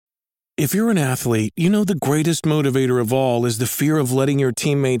If you're an athlete, you know the greatest motivator of all is the fear of letting your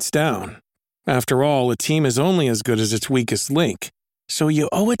teammates down. After all, a team is only as good as its weakest link. So you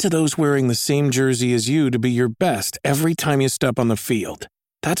owe it to those wearing the same jersey as you to be your best every time you step on the field.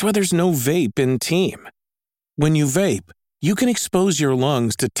 That's why there's no vape in team. When you vape, you can expose your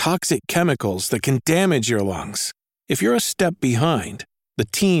lungs to toxic chemicals that can damage your lungs. If you're a step behind, the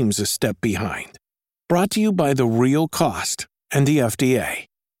team's a step behind. Brought to you by The Real Cost and the FDA.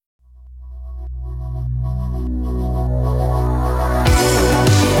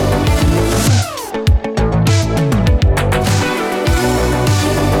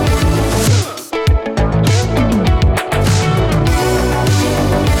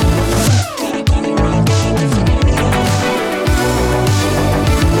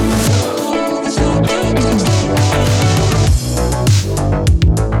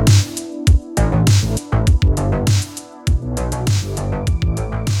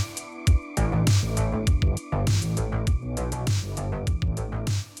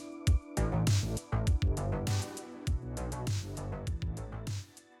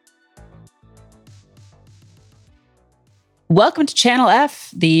 Welcome to Channel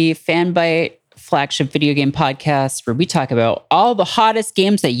F, the Fanbyte flagship video game podcast where we talk about all the hottest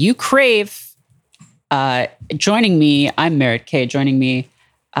games that you crave. Joining me, I'm Merritt K. Joining me,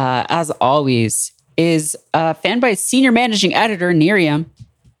 as always, is Fanbyte's senior managing editor, Nerium.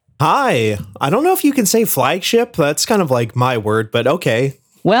 Hi. I don't know if you can say flagship. That's kind of like my word, but okay.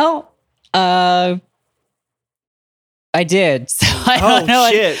 Well, I did. So I don't know.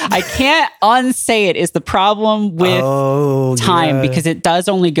 Shit. I can't unsay it is the problem with time because it does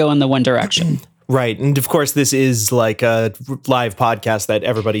only go in the one direction. Right. And of course, this is like a live podcast that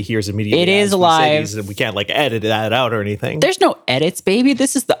everybody hears immediately. It is live. And we can't like edit that out or anything. There's no edits, baby.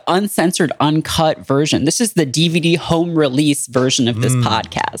 This is the uncensored, uncut version. This is the DVD home release version of this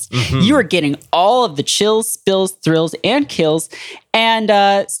podcast. Mm-hmm. You are getting all of the chills, spills, thrills, and kills.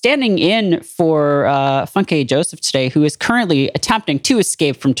 And standing in for Funke Joseph today, who is currently attempting to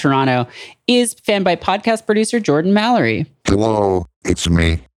escape from Toronto, is Fanbyte podcast producer Jordan Mallory. Hello, it's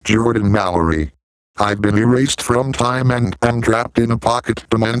me, Jordan Mallory. I've been erased from time and am trapped in a pocket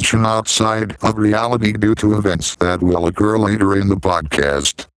dimension outside of reality due to events that will occur later in the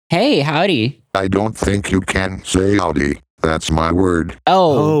podcast. Hey, howdy. I don't think you can say howdy. That's my word.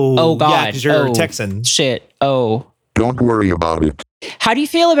 Oh God. Yeah, because you're a Texan. Shit. Oh. Don't worry about it. How do you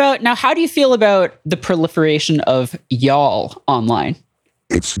feel about the proliferation of y'all online?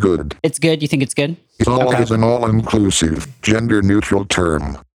 It's good. It's good? You think it's good? Y'all is an all-inclusive, gender-neutral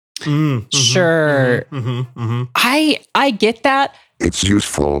term. Sure. I get that. It's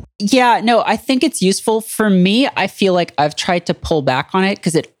useful. Yeah, no, I think it's useful. For me, I feel like I've tried to pull back on it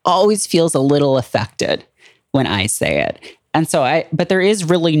because it always feels a little affected when I say it. And so but there is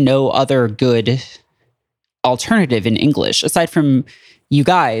really no other good alternative in English aside from you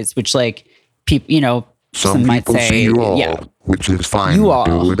guys, which like people, some might people say, you all, yeah, which is fine. You all.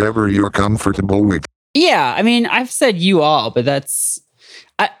 Do whatever you're comfortable with. Yeah, I mean, I've said you all, but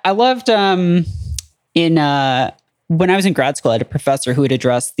I loved when I was in grad school, I had a professor who would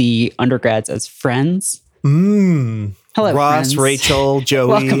address the undergrads as friends. Hello, Ross, friends. Rachel, Joey,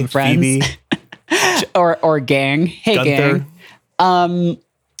 Welcome, friends. Phoebe. or gang. Hey, Gunther. gang.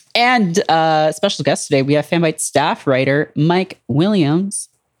 And special guest today, we have Fanbyte staff writer Mike Williams.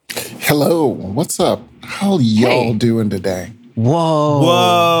 Hello, what's up? How y'all doing today?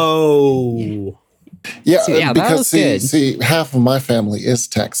 Whoa. Yeah, that was good. see, half of my family is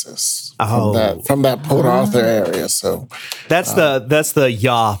Texas. From that Port Arthur area. So that's the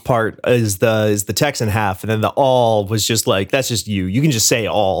yaw part is the Texan half, and then the all was just like that's just you. You can just say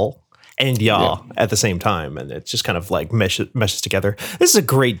all and yaw at the same time, and it just kind of like meshes together. This is a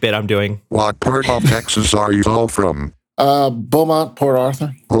great bit I'm doing. What part of Texas are you all from? Beaumont, Port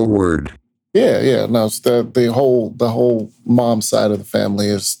Arthur. Oh, word. Yeah. No, it's the whole mom side of the family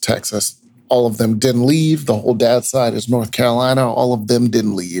is Texas. All of them didn't leave. The whole dad side is North Carolina. All of them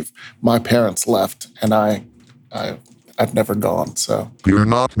didn't leave. My parents left, and I've never gone. So you're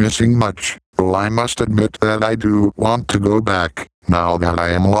not missing much. Though I must admit that I do want to go back now that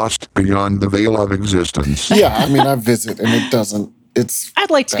I am lost beyond the veil of existence. Yeah, I mean, I visit, and it doesn't. I'd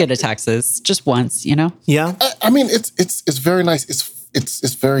like to go to Texas just once. Yeah. I mean, it's very nice.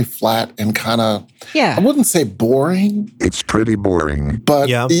 It's very flat and kind of, yeah. I wouldn't say boring. It's pretty boring. But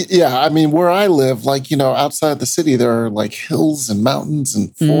yeah, I mean, where I live, like, outside the city, there are like hills and mountains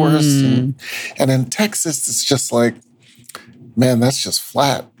and forests. And in Texas, it's just like, man, that's just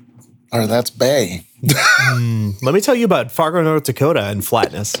flat. Or that's bay. Let me tell you about Fargo, North Dakota and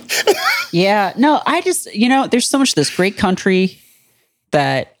flatness. Yeah. No, I just, there's so much of this great country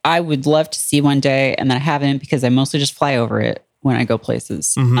that I would love to see one day, and that I haven't because I mostly just fly over it when I go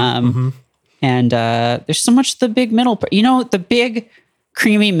places. And there's so much the big middle, the big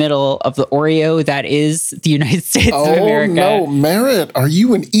creamy middle of the Oreo that is the United States of America. Oh no, Merritt, are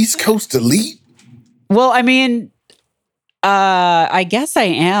you an East Coast elite? Well, I mean, I guess I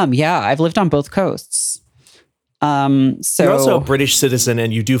am. Yeah, I've lived on both coasts. So You're also a British citizen,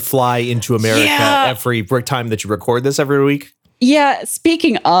 and you do fly into America every time that you record this every week. Yeah.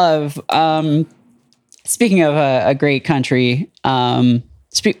 Speaking of a great country, opinions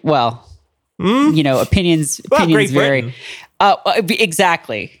Great vary. Britain.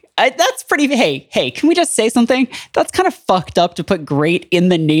 Exactly. That's pretty. Hey, can we just say something? That's kind of fucked up to put "great" in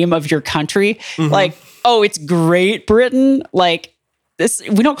the name of your country. Like, oh, it's Great Britain. Like this,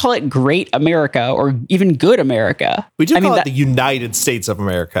 we don't call it Great America or even Good America. We do call it the United States of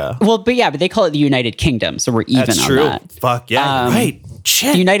America. Well, but they call it the United Kingdom, so we're even That's on true. that. Fuck yeah, you're right.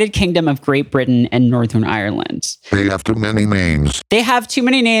 Shit. The United Kingdom of Great Britain and Northern Ireland. They have too many names. They have too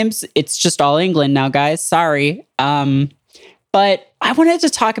many names. It's just all England now, guys. Sorry. But I wanted to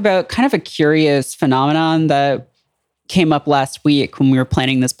talk about kind of a curious phenomenon that came up last week when we were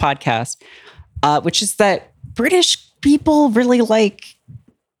planning this podcast, which is that British people really like,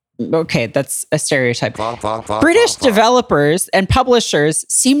 okay, that's a stereotype. British developers and publishers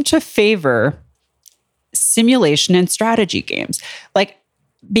seem to favor simulation and strategy games.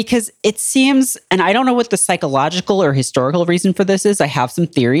 Because it seems, and I don't know what the psychological or historical reason for this is. I have some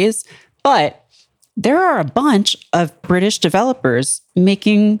theories, but there are a bunch of British developers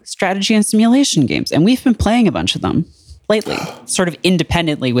making strategy and simulation games, and we've been playing a bunch of them lately, sort of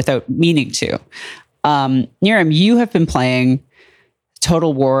independently without meaning to. Niram, you have been playing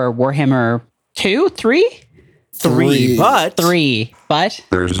Total War, Warhammer 2, 3? Three, but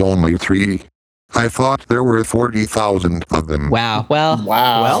There's only 3. I thought there were 40,000 of them. Wow.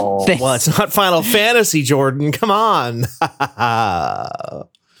 Well, it's not Final Fantasy, Jordan. Come on.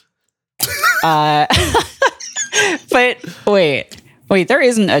 But wait, there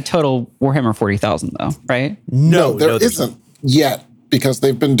isn't a total Warhammer 40,000 though, right? No, there isn't yet because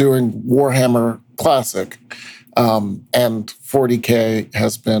they've been doing Warhammer Classic, and 40K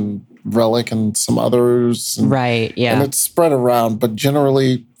has been Relic and some others. Right, yeah. And it's spread around, but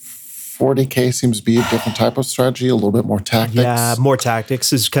generally 40K seems to be a different type of strategy, a little bit more tactics. Yeah, more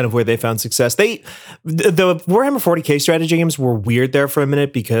tactics is kind of where they found success. The Warhammer 40K strategy games were weird there for a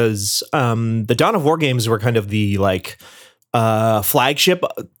minute because the Dawn of War games were kind of the flagship,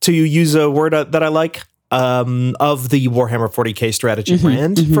 to use a word that I like, of the Warhammer 40K strategy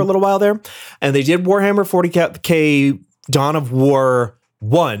brand for a little while there. And they did Warhammer 40K Dawn of War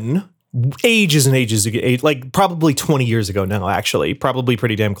 1 ages and ages ago, probably 20 years ago now, actually, probably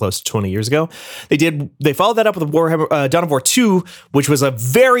pretty damn close to 20 years ago. They followed that up with Warhammer Dawn of War 2, which was a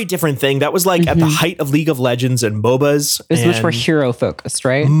very different thing. That was at the height of League of Legends and MOBAs. It was much more hero focused,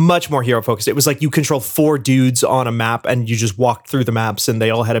 right? Much more hero focused. It was like you controlled 4 dudes on a map and you just walked through the maps and they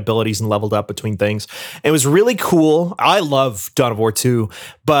all had abilities and leveled up between things. It was really cool. I love Dawn of War 2,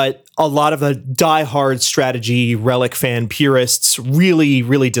 but a lot of the diehard strategy Relic fan purists really,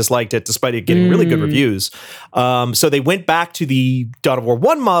 really disliked it, despite it getting really good reviews. So they went back to the Dawn of War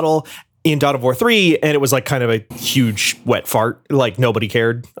 1 model in Dawn of War 3, and it was kind of a huge wet fart. Nobody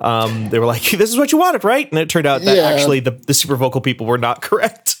cared. They were like, this is what you wanted, right? And it turned out that actually the super vocal people were not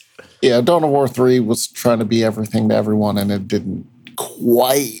correct. Yeah, Dawn of War 3 was trying to be everything to everyone, and it didn't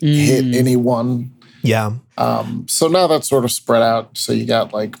quite hit anyone. Yeah. So now that's sort of spread out. So you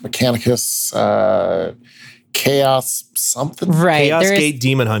got Mechanicus, Chaos something. Right. Chaos Gate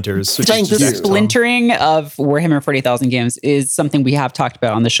Demon Hunters. The splintering of Warhammer 40,000 games is something we have talked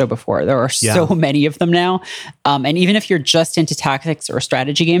about on the show before. There are so many of them now. And even if you're just into tactics or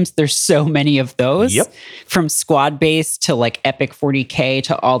strategy games, there's so many of those. Yep. From squad based to Epic 40K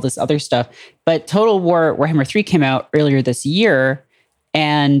to all this other stuff. But Total War Warhammer 3 came out earlier this year.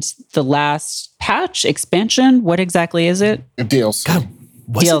 And the last patch expansion, what exactly is it? DLC. God,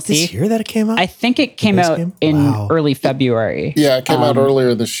 was DLC. It this year that it came out? I think it came out in early February. Yeah, it came out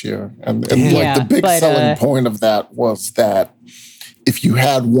earlier this year. And the big selling point of that was that if you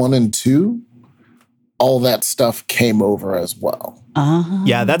had 1 and 2, all that stuff came over as well.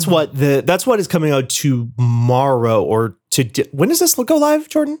 Yeah, that's what is coming out tomorrow or when does this go live,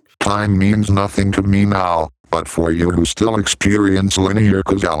 Jordan? Time means nothing to me now. But for you who still experience linear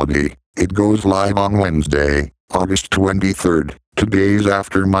causality, it goes live on Wednesday, August 23rd, 2 days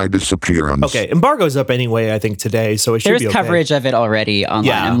after my disappearance. Okay, embargo's up anyway, I think, today, so it should be okay. There's coverage of it already online.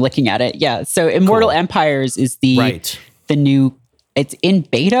 Yeah. I'm looking at it. Yeah, so Immortal Empires is the new it's in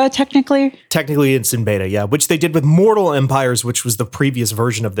beta technically. Technically, it's in beta, yeah, which they did with Mortal Empires, which was the previous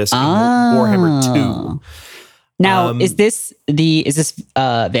version of this in Warhammer 2. Now, is this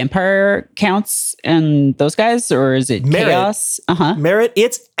Vampire Counts and those guys, or is it Merit. Chaos? Merit,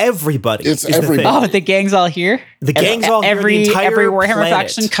 it's everybody. It's is the everybody. thing. Oh, the gang's all here. The gang's all here. Every The entire Warhammer planet.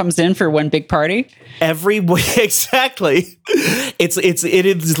 faction comes in for one big party. Exactly. It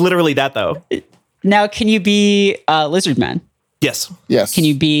is literally that though. Now, can you be Lizardman? Yes. Yes. Can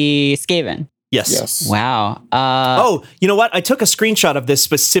you be Skaven? Yes. Yes. Wow. Oh, you know what? I took a screenshot of this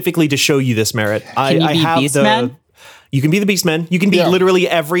specifically to show you this, Merit. Can you be Beastman? You can be the Beastman. You can be Yeah. literally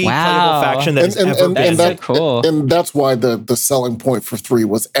every Wow. playable faction that has ever been. that's so cool. And that's why the selling point for 3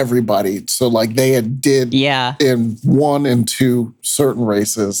 was everybody. So like they did Yeah. in 1 and 2 certain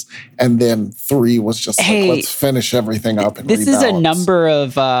races, and then 3 was just Hey, like, let's finish everything up and This is a rebalance. number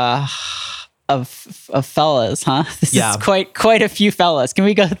of fellas, huh? This Yeah. is quite a few fellas. Can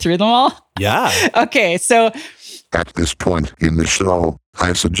we go through them all? Yeah. Okay, so At this point in the show,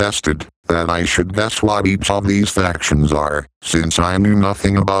 I suggested that I should guess what each of these factions are, since I knew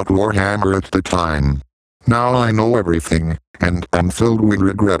nothing about Warhammer at the time. Now I know everything, and am filled with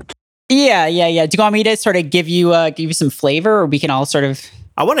regret. yeah. Do you want me to sort of give you some flavor, or we can all sort of?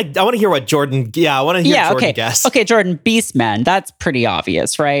 I want to hear what Jordan. Yeah, I want to hear Jordan okay. guess. Okay, Jordan, Beastman. That's pretty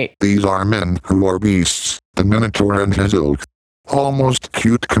obvious, right? These are men who are beasts, the Minotaur and his ilk. Almost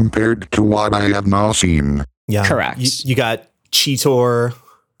cute compared to what I have now seen. Yeah. Correct. You got Cheetor,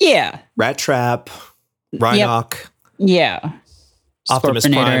 Yeah. Rat Trap, Rhinoc. Yeah. Optimus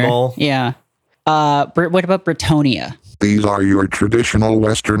Scorpionator. Primal. Yeah. What about Britonia? These are your traditional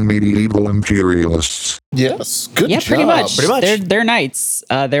Western medieval imperialists. Yes. Good Yeah, job. pretty much. Pretty much. They're knights.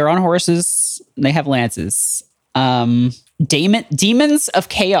 They're on horses. They have lances. Demons of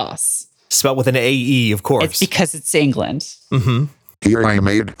Chaos. Spelled with an AE, of course. It's because it's England. Mm-hmm. Here I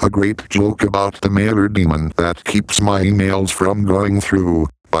made a great joke about the mailer demon that keeps my emails from going through,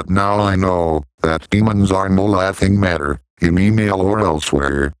 but now I know that demons are no laughing matter, in email or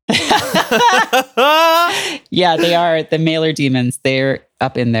elsewhere. Yeah, they are the mailer demons. They're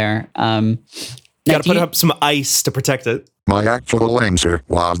up in there. Now, Got to put up some ice to protect it. My actual answer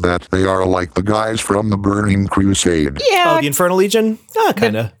was that they are like the guys from the Burning Crusade. Yeah, Oh, the Infernal Legion?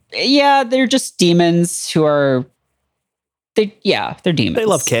 Kind of. yeah, they're just demons who are. They're demons. They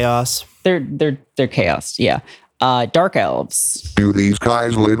love chaos. They're chaos. Yeah. Dark elves. Do these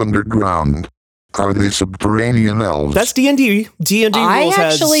guys live underground? Are they subterranean elves? That's D&D. D&D I rules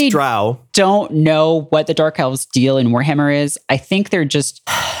has actually- drow. Don't know what the dark elves deal in Warhammer is. I think they're just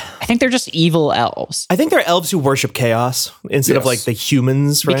evil elves. I think they're elves who worship chaos instead of Yes. like the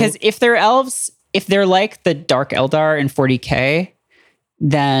humans, right? Because if they're elves, if they're like the Dark Eldar in 40K,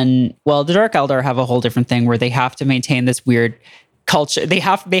 then the Dark Eldar have a whole different thing where they have to maintain this weird culture. They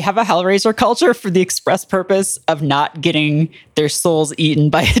have a Hellraiser culture for the express purpose of not getting their souls eaten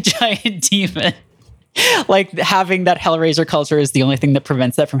by a giant demon. Like having that Hellraiser culture is the only thing that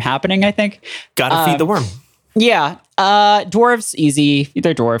prevents that from happening, I think. Gotta feed the worm. Yeah. Dwarves, easy.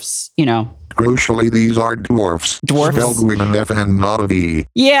 They're dwarfs, Crucially, these are dwarfs. Dwarfs? Spelled with an F and not a V.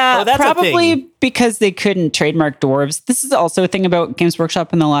 Yeah, Oh, that's a probably thing. because they couldn't trademark dwarves. This is also a thing about Games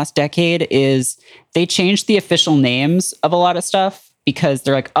Workshop in the last decade is they changed the official names of a lot of stuff because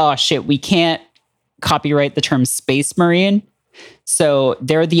they're like, oh shit, we can't copyright the term Space Marine. So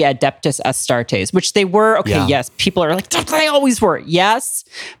they're the Adeptus Astartes, which they were. Okay, Yeah. yes, people are like, they always were. Yes,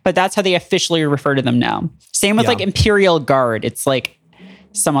 but that's how they officially refer to them now. Same with Yeah. like Imperial Guard. It's like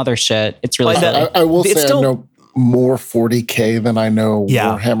some other shit. It's really Well, silly. I will It's say still- I know more 40K than I know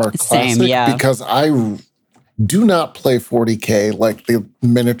Yeah. Warhammer Same, Classic yeah. because I do not play 40K like the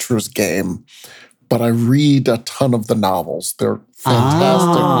miniatures game, but I read a ton of the novels. They're fantastic.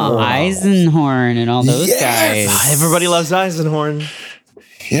 war novels. Eisenhorn and all those Yes! guys. Everybody loves Eisenhorn.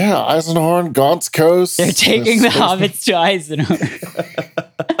 Yeah, Eisenhorn, Gaunt's Coast. They're taking the hobbits to Eisenhower.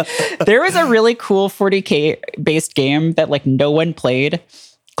 There was a really cool 40K based game that like no one played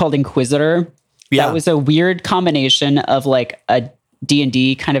called Inquisitor. Yeah. That was a weird combination of like a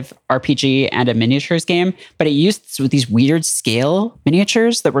D&D kind of RPG and a miniatures game, but it used these weird scale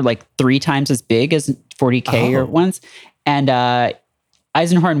miniatures that were like 3 times as big as 40K or ones. And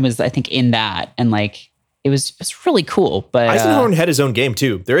Eisenhorn was, I think, in that. And like, it was really cool. But Eisenhorn had his own game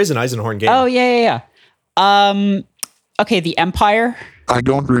too. There is an Eisenhorn game. Oh, yeah. Okay, the Empire. I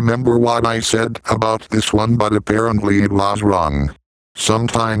don't remember what I said about this one, but apparently it was wrong.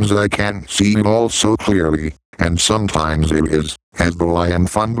 Sometimes I can't see it all so clearly, and sometimes it is, as though I am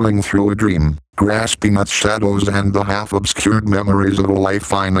fumbling through a dream, grasping at shadows and the half-obscured memories of a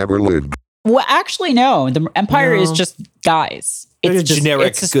life I never lived. Well, actually, no. The Empire is just guys. They're just generic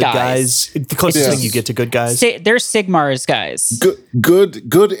it's just good guys. The closest Yes. thing you get to good guys. They're Sigmar's guys.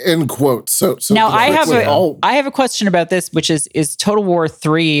 Good in quotes. So Now I quickly, I have a question about this, which is Total War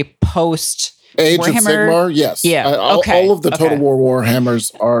 3 post Age of Warhammer? Sigmar, yes. Yeah, All of the Total okay. War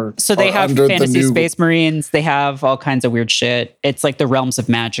Warhammers are So they are have under fantasy the new, space marines. They have all kinds of weird shit. It's like the realms of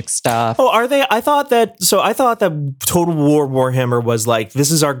magic stuff. Oh, are they? I thought that Total War Warhammer was like,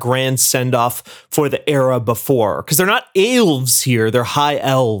 this is our grand send off for the era before. Because they're not elves here, they're high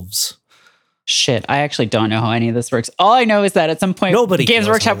elves. Shit, I actually don't know how any of this works. All I know is that at some point, Nobody Games knows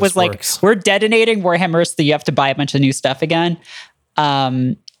how Workshop this was like, works. we're detonating Warhammer, so you have to buy a bunch of new stuff again.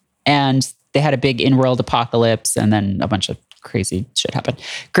 And they had a big in-world apocalypse, and then a bunch of crazy shit happened.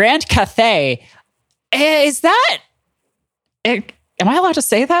 Grand Cathay, is that? Am I allowed to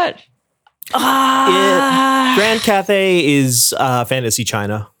say that? Grand Cathay is fantasy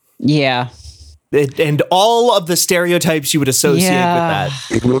China. Yeah. And all of the stereotypes you would associate Yeah. with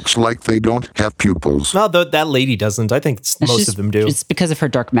that. It looks like they don't have pupils. Well, that lady doesn't. I think most She's- of them do. It's because of her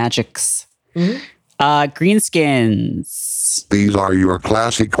dark magics. Greenskins, These are your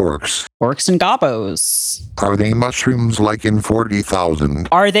classic orcs. orcs and gobbos. Are they mushrooms like in 40,000?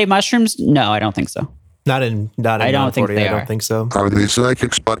 Are they mushrooms? No, I don't think so. Not in I don't think 940, they I are. don't think so. Are they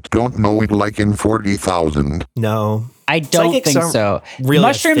psychics but don't know it like in 40,000? No. I don't Psychics think aren't so. really a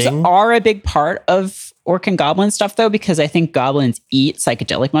Mushrooms thing. are a big part of orc and goblin stuff, though, because I think goblins eat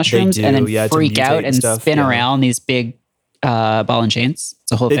psychedelic mushrooms do, and then yeah, to freak mutate out and and stuff, spin yeah. around these big ball and chains.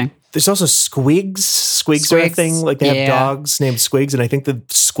 It's a whole thing. There's also squigs. Squigs are a Squigs, thing. Like they have yeah. dogs named squigs, and I think the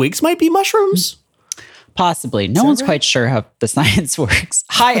squigs might be mushrooms. Possibly. No one's quite sure how the science works.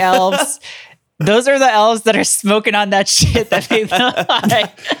 High elves. Those are the elves that are smoking on that shit that made them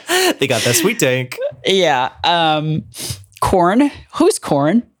high. They got that sweet tank. Yeah. Corn. Who's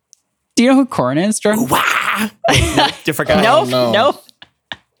Corn? Do you know who Corn is, Jordan? Different guy. Nope. no. Nope.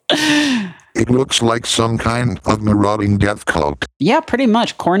 It looks like some kind of marauding death cult. Yeah, pretty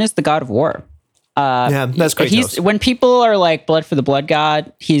much. Corn is the god of war. Yeah, that's great. When people are like blood for the blood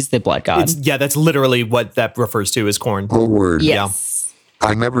god, he's the blood god. That's literally what that refers to as corn. Oh, word. Yes.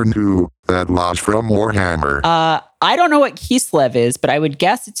 I never knew that was from Warhammer. I don't know what Kislev is, but I would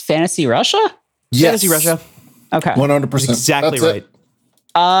guess it's Fantasy Russia. Yes. Fantasy Russia. Okay. 100%. Exactly That's right. it.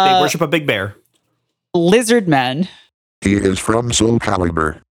 They worship a big bear. Lizard men. He is from Soul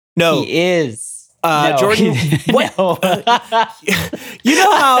Calibur. No. He is. No. Jordan, what? No. You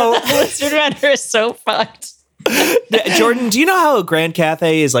know how Lizard men are so fucked. Jordan, do you know how Grand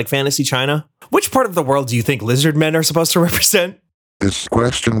Cathay is like fantasy China? Which part of the world do you think lizard men are supposed to represent? This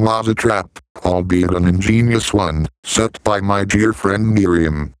question was a trap, albeit an ingenious one, set by my dear friend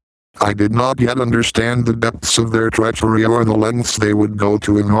Miriam. I did not yet understand the depths of their treachery or the lengths they would go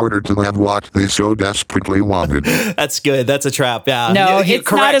to in order to have what they so desperately wanted. That's good. That's a trap. Yeah. No, You're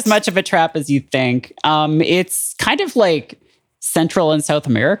it's not as much of a trap as you think. It's kind of like Central and South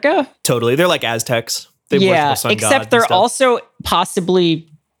America. Totally. They're like Aztecs. They worship Yeah, the sun god except and they're stuff. also possibly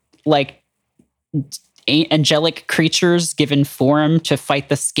like angelic creatures given form to fight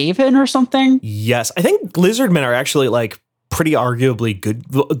the Skaven or something. Yes. I think lizard men are actually like pretty arguably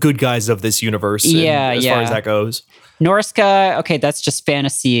good guys of this universe. As far as that goes. Norska, okay, that's just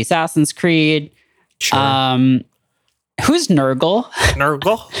fantasy Assassin's Creed. Sure. Who's Nurgle?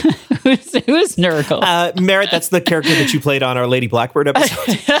 Nurgle. who's Nurgle? Merritt, that's the character that you played on our Lady Blackbird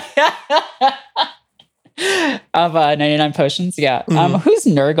episode. Of 99 Potions, yeah. Mm-hmm. Who's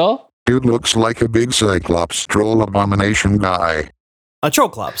Nurgle? Dude looks like a big Cyclops troll abomination guy.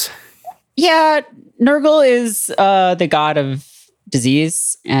 Trollocs. Yeah, Nurgle is the god of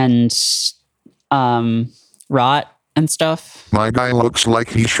disease and rot and stuff. My guy looks like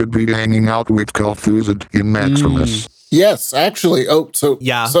he should be hanging out with Kel'Thuzad in Maximus. Yes, actually. Oh, so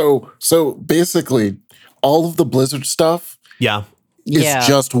Yeah. So basically, all of the Blizzard stuff Yeah. is Yeah.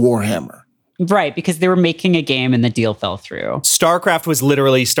 just Warhammer. Right, because they were making a game and the deal fell through. StarCraft was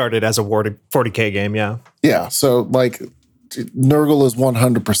literally started as a 40K game. Yeah. Yeah. So like, Nurgle is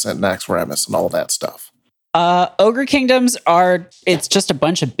 100% Nax Ramus and all that stuff. Ogre Kingdoms it's just a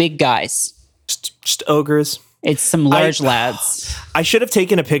bunch of big guys. Just ogres. It's some large lads. I should have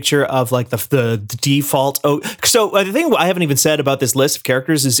taken a picture of like the default. So the thing I haven't even said about this list of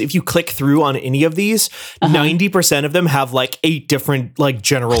characters is if you click through on any of these, 90% of them have like 8 different like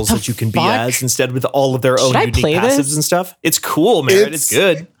generals that you can be fuck? as instead with all of their own I unique play passives this? and stuff. It's cool, man. It's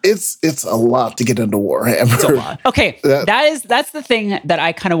good. It's a lot to get into Warhammer. It's a lot. Okay, that's the thing that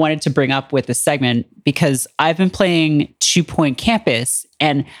I kind of wanted to bring up with this segment because I've been playing 2 Point Campus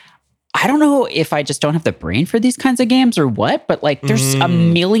and I don't know if I just don't have the brain for these kinds of games or what, but like there's a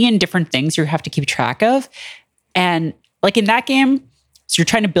million different things you have to keep track of. And like in that game, so you're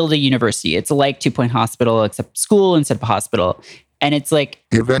trying to build a university. It's like 2 Point Hospital, except school instead of hospital. And it's like,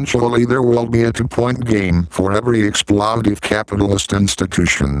 Eventually there will be a 2 Point game for every exploitive capitalist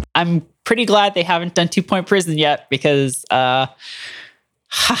institution. I'm pretty glad they haven't done 2 Point Prison yet because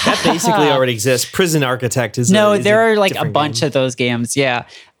That basically already exists. Prison Architect is there are like a different bunch game. of those games. Yeah.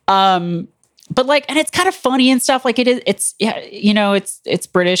 But like, and it's kind of funny and stuff. Like it's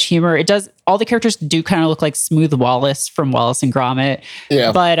British humor. It does, all the characters do kind of look like Smooth Wallace from Wallace and Gromit.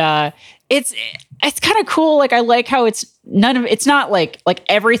 Yeah. But it's kind of cool. Like I like how it's not like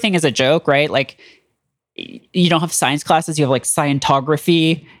everything is a joke, right? Like you don't have science classes, you have like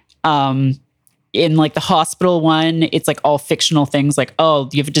Scientography. In like the hospital one, it's like all fictional things like, oh,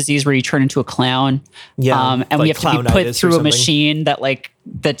 you have a disease where you turn into a clown. Yeah, and like we have to be clownitis put or through a something. machine that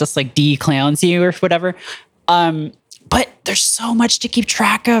just like de-clowns you or whatever. But there's so much to keep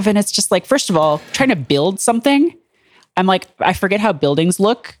track of. And it's just like, first of all, trying to build something, I'm like, I forget how buildings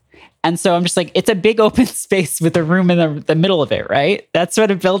look. And so I'm just like, it's a big open space with a room in the middle of it, right? That's what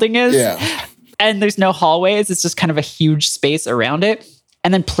a building is. Yeah. And there's no hallways. It's just kind of a huge space around it.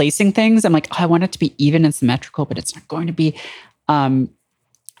 And then placing things, I'm like, oh, I want it to be even and symmetrical, but it's not going to be. And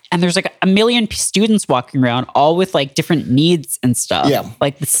there's like a million students walking around, all with like different needs and stuff,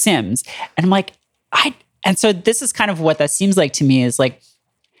 like The Sims. And I'm like, and so this is kind of what that seems like to me is like,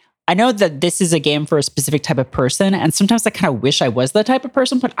 I know that this is a game for a specific type of person, and sometimes I kind of wish I was that type of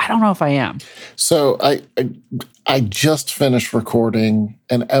person, but I don't know if I am. So I just finished recording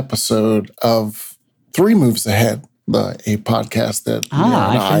an episode of 3 Moves Ahead, a podcast that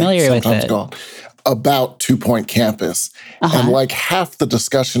I'm familiar with it. go on, about 2 Point Campus. And like half the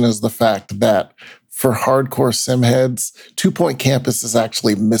discussion is the fact that for hardcore sim heads, 2 Point Campus is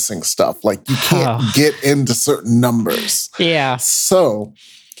actually missing stuff. Like you can't get into certain numbers. Yeah. So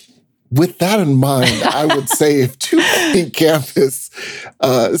with that in mind, I would say if 2 Point Campus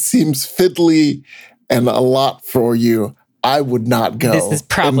seems fiddly and a lot for you, I would not go. This is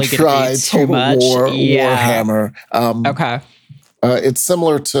probably and going try to be too Total much. War, Yeah. Warhammer. Okay. It's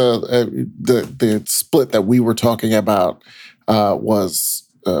similar to the split that we were talking about was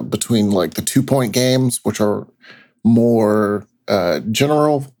between like the 2 Point games, which are more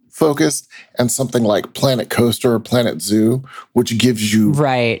general focused, and something like Planet Coaster or Planet Zoo, which gives you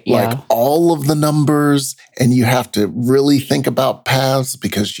like all of the numbers, and you have to really think about paths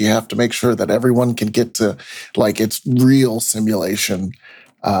because you have to make sure that everyone can get to like it's real simulation.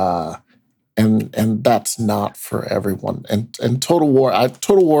 And that's not for everyone. And Total War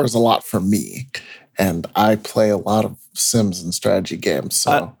is a lot for me, and I play a lot of Sims and strategy games.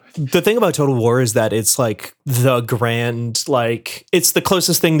 So the thing about Total War is that it's like the grand, like it's the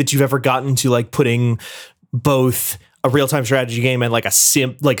closest thing that you've ever gotten to like putting both a real-time strategy game and like a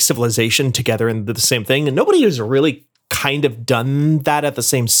sim, like Civilization together into the same thing. And nobody has really kind of done that at the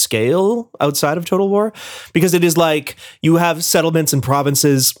same scale outside of Total War, because it is like you have settlements and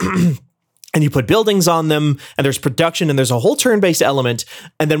provinces and you put buildings on them, and there's production, and there's a whole turn-based element.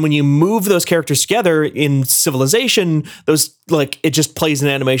 And then when you move those characters together in Civilization, those like it just plays an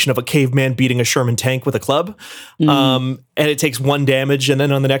animation of a caveman beating a Sherman tank with a club, and it takes 1 damage, and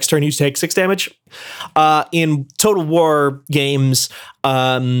then on the next turn you take 6 damage. In Total War games,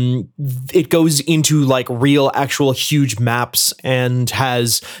 it goes into like real, actual huge maps and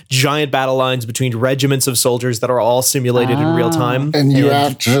has giant battle lines between regiments of soldiers that are all simulated in real time. and you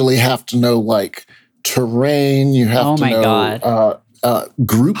actually have to know like terrain. You have to know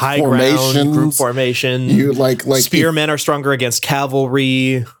group high formations. ground, group formation. You like spearmen are stronger against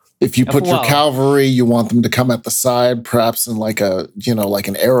cavalry. If you put your cavalry, you want them to come at the side, perhaps in like a, like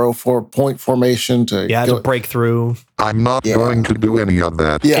an arrow point formation to break through. I'm not going to do any of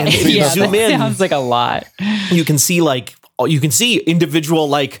that. Yeah, zoom in. Sounds like a lot. You can see individual,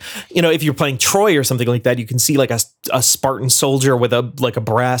 like, if you're playing Troy or something like that, you can see like a Spartan soldier with a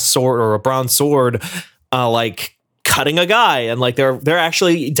brass sword or a bronze sword, like cutting a guy, and like they're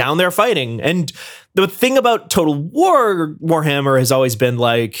actually down there fighting. And the thing about Total War Warhammer has always been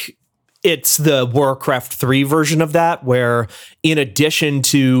like it's the Warcraft 3 version of that, where in addition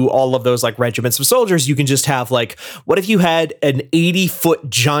to all of those like regiments of soldiers, you can just have like, what if you had an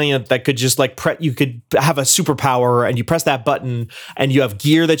 80-foot giant that could just like you could have a superpower and you press that button and you have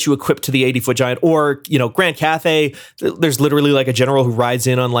gear that you equip to the 80-foot giant. Or, Grand Cathay, there's literally like a general who rides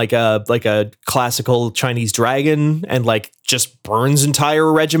in on like a classical Chinese dragon and like just burns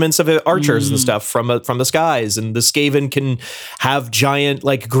entire regiments of archers and stuff from the skies. And the Skaven can have giant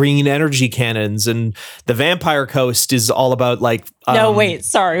like green energy cannons, and the Vampire Coast is all about like no, wait,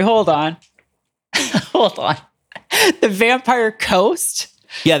 sorry, hold on. Hold on. The Vampire Coast?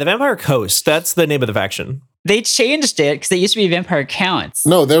 Yeah, the Vampire Coast, that's the name of the faction. They changed it because it used to be Vampire Counts.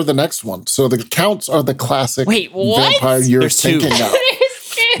 No, they're the next one. So the Counts are the classic Wait, what? vampire you're There's two. thinking of.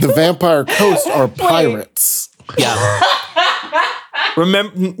 The Vampire Coast are pirates. Yeah.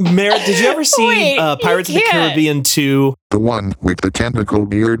 Remember, Merritt, did you ever see Wait, Pirates of you the can't. Caribbean 2? The one with the tentacle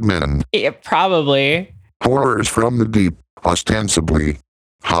beard men. Yeah, probably. Horrors from the deep, ostensibly.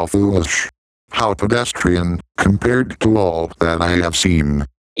 How foolish. How pedestrian, compared to all that I have seen.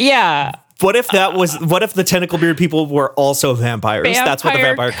 Yeah. What if the tentacle beard people were also vampires? That's what the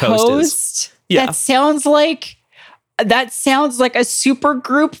Vampire Coast is. Yeah. That sounds like a super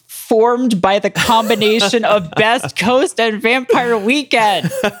group formed by the combination of Best Coast and Vampire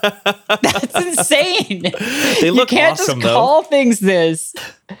Weekend. That's insane. They look you can't awesome, just call things this.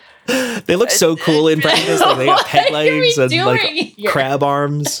 They look so cool in practice. Like they got peg What are we legs and doing like here? crab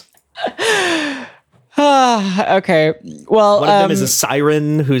arms. Okay. Well, One of them is a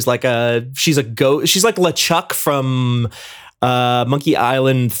siren who's like she's a ghost. She's like LeChuck from Monkey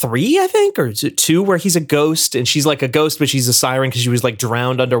Island 3, I think, or is it 2, where he's a ghost and she's like a ghost, but she's a siren because she was like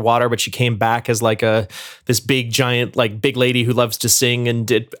drowned underwater, but she came back as like this big giant, like big lady who loves to sing and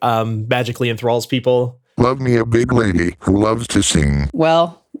did magically enthralls people. Love me a big lady who loves to sing.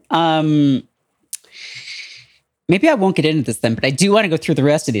 well, maybe I won't get into this then, but I do want to go through the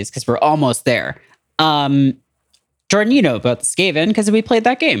rest of these because we're almost there. Jordan, you know about the Skaven because we played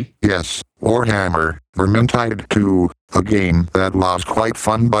that game. Yes, Warhammer, Vermintide 2, a game that was quite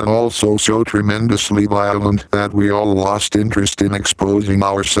fun but also so tremendously violent that we all lost interest in exposing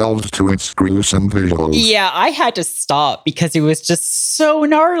ourselves to its gruesome visuals. Yeah, I had to stop because it was just so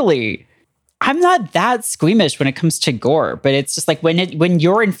gnarly. I'm not that squeamish when it comes to gore, but it's just like when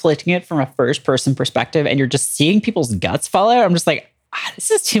you're inflicting it from a first person perspective and you're just seeing people's guts fall out, I'm just like,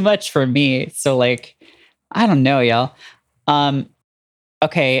 this is too much for me. So like, I don't know, y'all.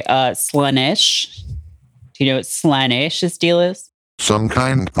 Okay, Slaanesh. Do you know what Slaanesh's deal is? Some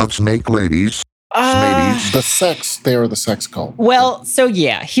kind of snake ladies. Smaties. The sex, they are the sex cult. Well, so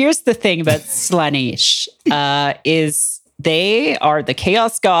yeah, here's the thing about Slaanesh, is they are the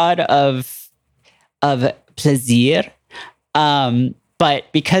chaos god of plaisir. But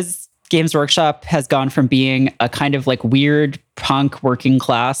because Games Workshop has gone from being a kind of like weird punk working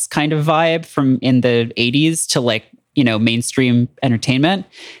class kind of vibe from in the 80s to like, you know, mainstream entertainment,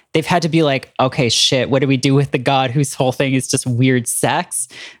 they've had to be like, okay, shit, what do we do with the god whose whole thing is just weird sex?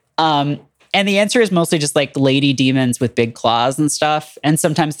 And the answer is mostly just like lady demons with big claws and stuff. And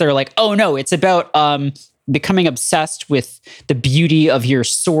sometimes they're like, oh no, it's about becoming obsessed with the beauty of your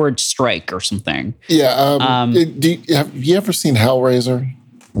sword strike or something. Yeah. Have you ever seen Hellraiser?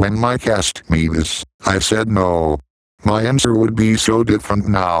 When Mike asked me this, I said no. My answer would be so different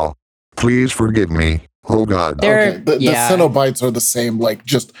now. Please forgive me. Oh God. They're- Okay. The Cenobites are the same, like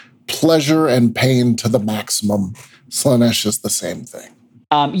just pleasure and pain to the maximum. Slaanesh is the same thing.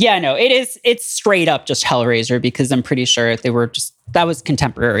 Yeah, no, it's straight up just Hellraiser because I'm pretty sure that was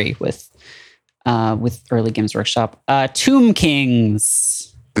contemporary with early Games Workshop. Tomb Kings.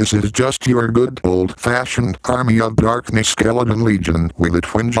 This is just your good old-fashioned army of darkness skeleton legion with a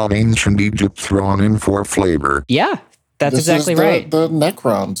twinge of ancient Egypt thrown in for flavor. Yeah, that's This exactly is the, right. The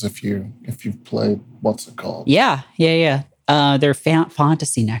Necrons, if you've played, what's it called? Yeah. They're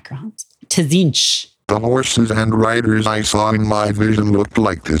fantasy Necrons. Tzinch. The horses and riders I saw in my vision looked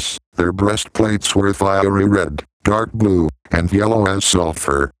like this. Their breastplates were fiery red, dark blue, and yellow as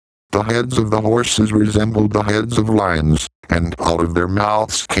sulfur. The heads of the horses resembled the heads of lions, and out of their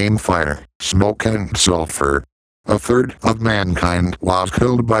mouths came fire, smoke, and sulfur. A third of mankind was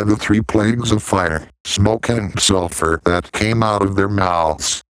killed by the 3 plagues of fire, smoke, and sulfur that came out of their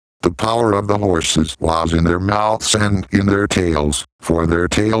mouths. The power of the horses was in their mouths and in their tails, for their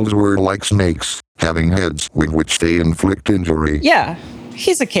tails were like snakes, having heads with which they inflict injury. Yeah,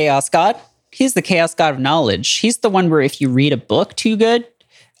 he's a chaos god. He's the chaos god of knowledge. He's the one where if you read a book too good,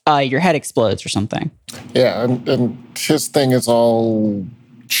 your head explodes or something. Yeah, and his thing is all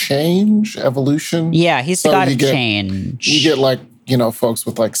change, evolution. Yeah, he's the So god you of get- change. You get like, you know, folks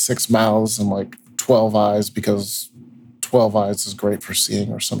with like 6 mouths and like 12 eyes because 12 eyes is great for seeing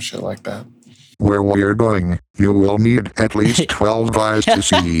or some shit like that. Where we're going, you will need at least 12 eyes to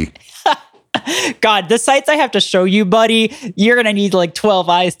see. God, the sites I have to show you, buddy, you're going to need like 12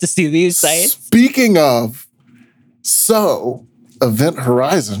 eyes to see these sites. Speaking of, so Event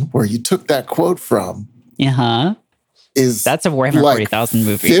Horizon, where you took that quote from, Uh-huh. is That's a Warhammer like 40,000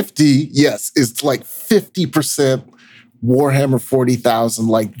 movie. 50, yes, it's like 50% Warhammer 40,000.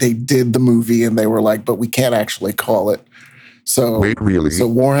 Like they did the movie and they were like, but we can't actually call it. So Wait, really? So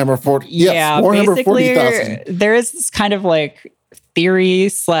Warhammer 40, yes, Yeah, Warhammer basically, 40,000. there is this kind of like theory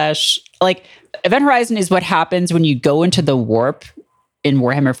 / like Event Horizon is what happens when you go into the warp in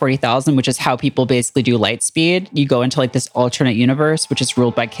Warhammer 40,000, which is how people basically do light speed. You go into like this alternate universe, which is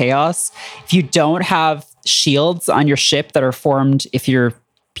ruled by chaos. If you don't have shields on your ship that are formed, if you're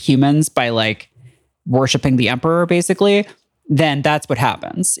humans, by like worshiping the Emperor, basically, then that's what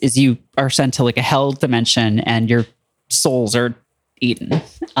happens, is you are sent to like a hell dimension and your souls are eaten.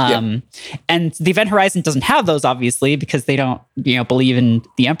 And the Event Horizon doesn't have those, obviously, because they don't, believe in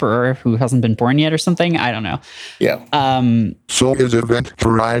the Emperor who hasn't been born yet or something. I don't know. Yeah. So is Event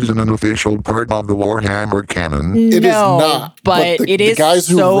Horizon an official part of the Warhammer canon? It is not. But the, it is guys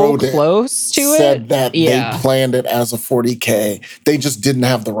who so wrote close to it. Said that they planned it as a 40K. They just didn't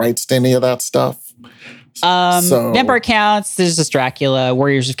have the rights to any of that stuff. Number accounts, there's just Dracula,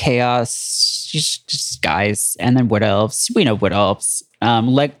 Warriors of Chaos, just guys, and then Wood Elves. We know Wood Elves.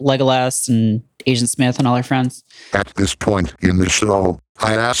 Legolas and Agent Smith and all our friends. At this point in the show,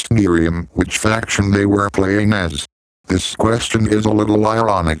 I asked Miriam which faction they were playing as. This question is a little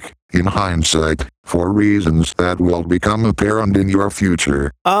ironic, in hindsight, for reasons that will become apparent in your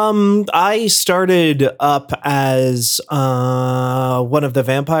future. I started up as one of the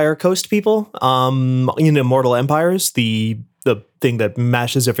Vampire Coast people in Immortal Empires, the thing that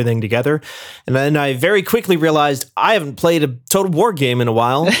mashes everything together. And then I very quickly realized I haven't played a Total War game in a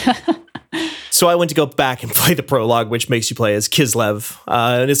while. So I went to go back and play the prologue, which makes you play as Kislev.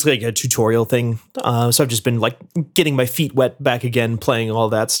 And it's like a tutorial thing. So I've just been like getting my feet wet back again, playing all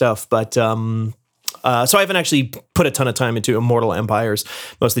that stuff. But so I haven't actually put a ton of time into Immortal Empires.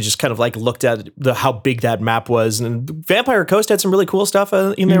 Mostly just kind of like looked at how big that map was. And Vampire Coast had some really cool stuff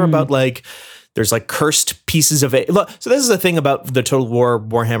in there about like, there's like cursed pieces of it. Look, so this is the thing about the Total War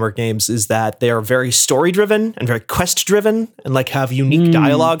Warhammer games, is that they are very story driven and very quest driven, and like have unique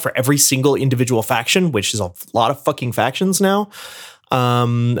dialogue for every single individual faction, which is a lot of fucking factions now.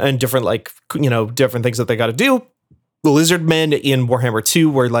 And different different things that they got to do. The Lizardmen in Warhammer 2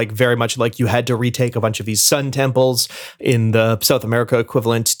 were like very much like you had to retake a bunch of these sun temples in the South America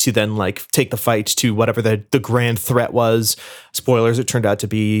equivalent to then like take the fight to whatever the grand threat was. Spoilers, it turned out to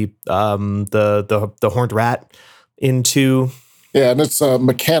be the Horned Rat in 2. Yeah, and it's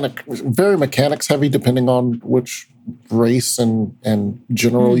very mechanics heavy depending on which race and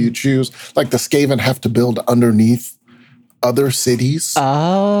general you choose. Like the Skaven have to build underneath other cities.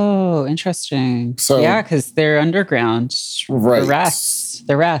 Oh, interesting. So, yeah, because they're underground. Right. The rats.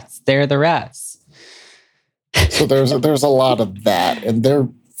 They're the rats. So there's a lot of that, and they're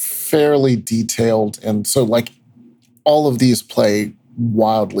fairly detailed, and so like all of these play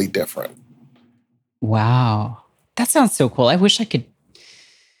wildly different. Wow, that sounds so cool. I wish I could.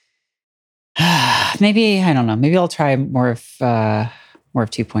 Maybe I don't know. Maybe I'll try more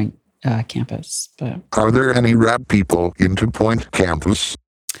of 2 Point Campus. But are there any rap people in 2 Point Campus?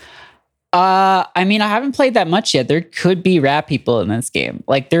 I mean, I haven't played that much yet. There could be rat people in this game.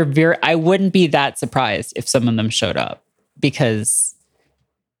 Like I wouldn't be that surprised if some of them showed up, because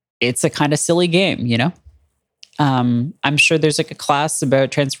it's a kind of silly game, I'm sure there's like a class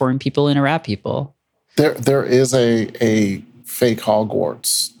about transforming people into rat people. There is a fake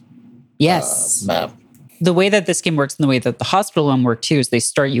Hogwarts map. The way that this game works and the way that the hospital one worked too is they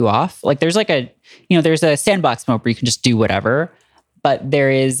start you off. Like there's like there's a sandbox mode where you can just do whatever. But there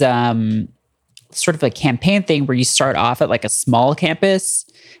is sort of a campaign thing where you start off at like a small campus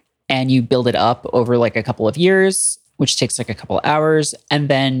and you build it up over like a couple of years, which takes like a couple of hours. And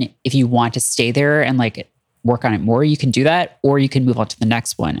then if you want to stay there and like work on it more, you can do that, or you can move on to the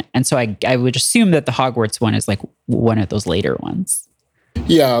next one. And so I would assume that the Hogwarts one is like one of those later ones.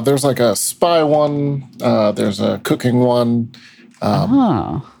 Yeah, there's like a spy one. There's a cooking one.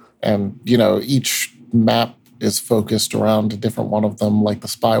 And, each map is focused around a different one of them. Like the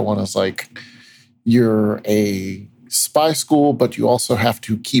spy one is like, you're a spy school, but you also have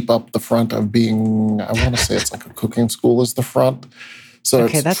to keep up the front of being, I want to say it's like a cooking school is the front. So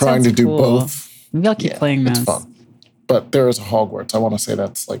it's trying to do both. Maybe I'll keep playing this. It's fun. But there is a Hogwarts. I want to say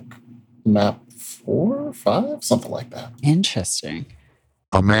that's like map 4 or 5, something like that. Interesting.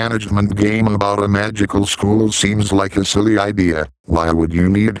 A management game about a magical school seems like a silly idea. Why would you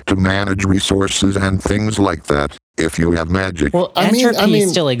need to manage resources and things like that if you have magic? Well, entropy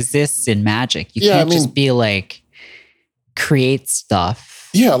still exists in Magic. You can't just be like, create stuff.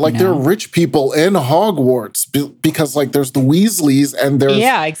 Yeah, like there are rich people in Hogwarts because like there's the Weasleys and there's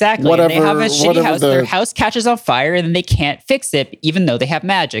exactly. Whatever, they have a shitty house. Their house catches on fire and then they can't fix it, even though they have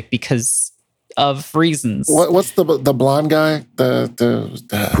magic because of reasons. What's the blonde guy? The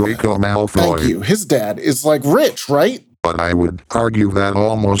Draco Malfoy. Thank you. His dad is like rich, right? but I would argue that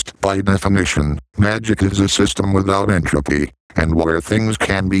almost by definition, magic is a system without entropy, and where things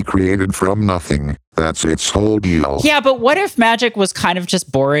can be created from nothing. That's its whole deal. Yeah, but what if magic was kind of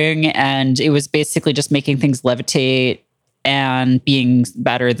just boring and it was basically just making things levitate and being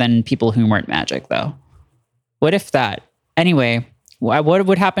better than people who weren't magic, though? What if that? Anyway, what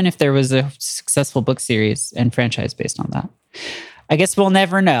would happen if there was a successful book series and franchise based on that? I guess we'll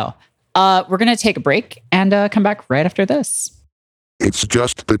never know. We're going to take a break and come back right after this. It's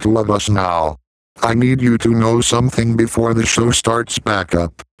just the two of us now. I need you to know something before the show starts back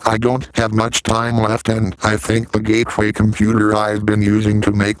up. I don't have much time left, and I think the gateway computer I've been using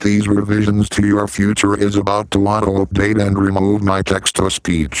to make these revisions to your future is about to auto-update and remove my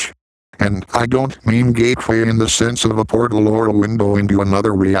text-to-speech. And I don't mean gateway in the sense of a portal or a window into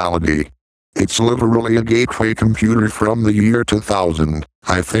another reality. It's literally a gateway computer from the year 2000.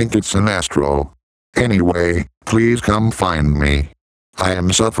 I think it's an Astro. Anyway, please come find me. I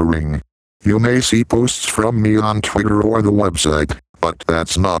am suffering. You may see posts from me on Twitter or the website, but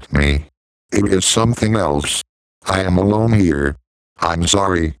that's not me. It is something else. I am alone here. I'm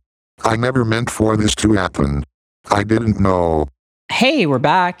sorry. I never meant for this to happen. I didn't know. Hey, we're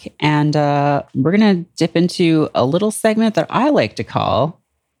back, and we're going to dip into a little segment that I like to call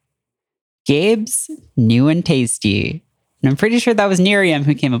Gabe's New and Tasty. And I'm pretty sure that was Nerium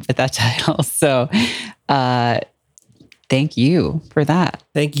who came up with that title. So thank you for that.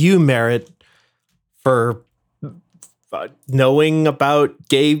 Thank you, Merritt, for knowing about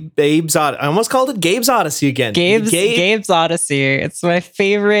Gabe's Odyssey. I almost called it Gabe's Odyssey again. Gabe's Odyssey. It's my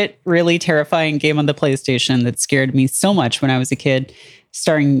favorite, really terrifying game on the PlayStation that scared me so much when I was a kid.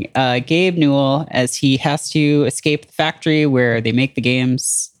 Starring Gabe Newell as he has to escape the factory where they make the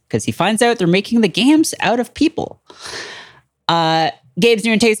games because he finds out they're making the games out of people. Gabe's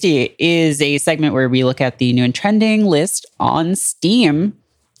New and Tasty is a segment where we look at the new and trending list on Steam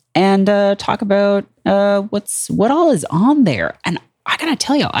and talk about what all is on there. And I gotta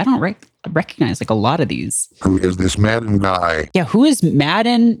tell you, I don't recognize like a lot of these. Who is this Madden guy? Yeah, who is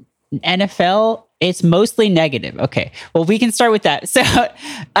Madden NFL? It's mostly negative. Okay, well, we can start with that. So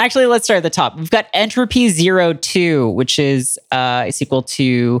actually, let's start at the top. We've got Entropy 02, which is a sequel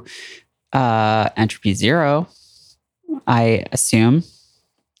to Entropy Zero, I assume.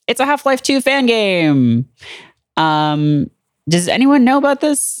 It's a Half-Life 2 fan game. Does anyone know about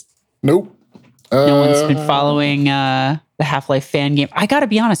this? Nope. No one's been following the Half-Life fan game. I gotta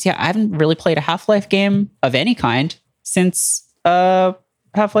be honest, yeah, I haven't really played a Half-Life game of any kind since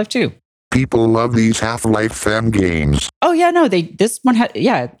Half-Life 2. People love these Half-Life fan games. Oh yeah, no, this one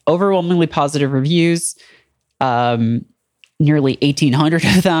had overwhelmingly positive reviews. Nearly 1,800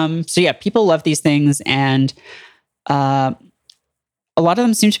 of them. So yeah, people love these things, and a lot of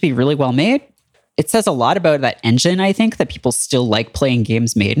them seem to be really well made. It says a lot about that engine, I think, that people still like playing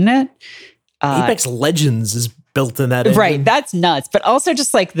games made in it. Apex Legends is built in that engine. Right, that's nuts. But also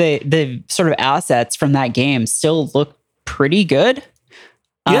just like the sort of assets from that game still look pretty good.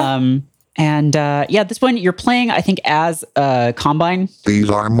 Yeah. This one you're playing, I think, as Combine. These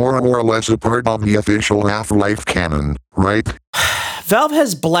are more or less a part of the official Half-Life canon, right? Valve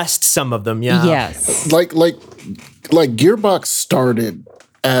has blessed some of them, yeah. Yes. Like Gearbox started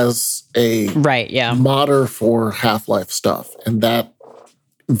as a modder for Half-Life stuff, and that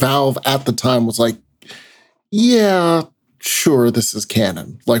Valve at the time was like, yeah, sure, this is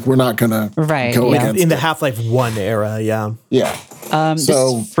canon. Like, we're not gonna go against in the it. Half-Life 1 era, yeah. Yeah. This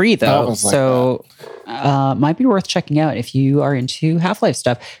is free though, so might be worth checking out if you are into Half-Life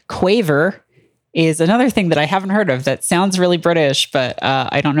stuff. Quaver is another thing that I haven't heard of that sounds really British, but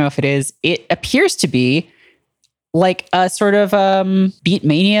I don't know if it is. It appears to be like a sort of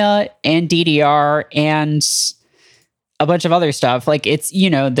Beatmania and DDR and a bunch of other stuff. Like it's,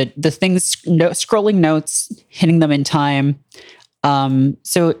 the things, scrolling notes, hitting them in time.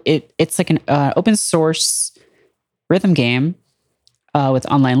 So it's like an open source rhythm game with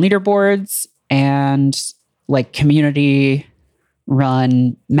online leaderboards and like community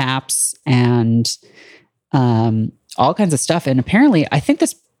run maps and all kinds of stuff. And apparently, I think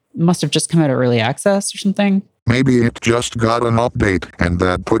this must have just come out of early access or something. Maybe it just got an update and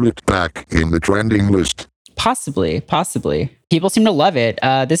that put it back in the trending list. Possibly. People seem to love it.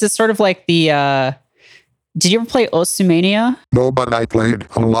 This is sort of like the... did you ever play Osumania? No, but I played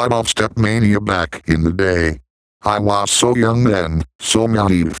a lot of Stepmania back in the day. I was so young then, so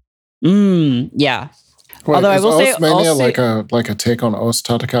naive. Yeah. Wait, although I will say... Osmania like a take on Os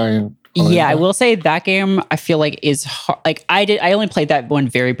Tatakai? Yeah, I will say that game I feel like is hard. Like I only played that one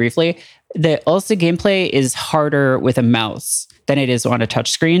very briefly. The also gameplay is harder with a mouse than it is on a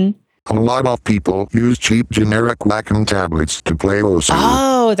touchscreen. A lot of people use cheap generic Wacom tablets to play OSU.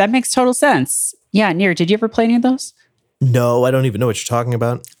 Oh, that makes total sense. Yeah, Nir, did you ever play any of those? No, I don't even know what you're talking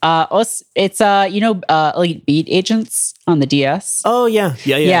about. It's Elite Beat Agents on the DS. Oh, yeah.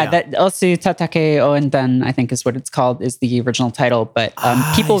 Yeah. That Osu Tatake Oenden, I think is what it's called, is the original title. But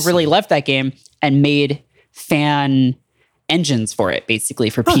people really loved that game and made fan engines for it, basically,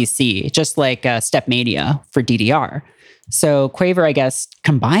 for PC, just like Stepmania for DDR. So Quaver, I guess,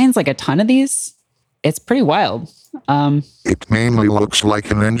 combines like a ton of these. It's pretty wild. It mainly looks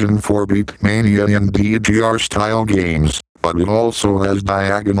like an engine for Beatmania and DDR-style games, but it also has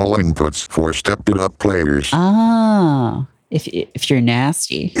diagonal inputs for stepped-up players. Ah, if you're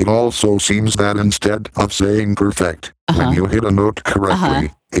nasty. It also seems that instead of saying perfect, when you hit a note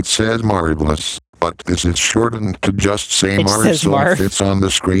correctly, it says marvelous. But this is shortened to just say It Marv, says so Marv. it fits on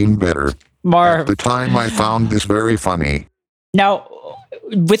the screen better. At Marv. the time, I found this very funny. Now,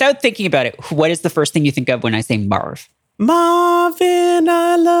 without thinking about it, what is the first thing you think of when I say Marv? Marvin,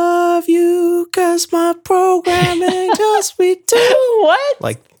 I love you, 'cause my programming just we do. What?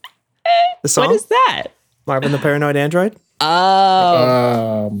 Like the song? What is that? Marvin the Paranoid Android?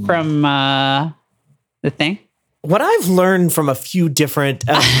 Oh, from the thing? What I've learned from a few different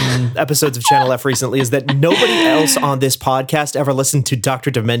episodes of Channel F recently is that nobody else on this podcast ever listened to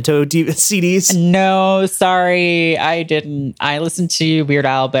Dr. Demento CDs. No, sorry, I didn't. I listened to Weird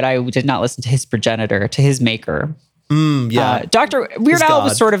Al, but I did not listen to his progenitor, to his maker. Yeah. Dr. Weird His Al god.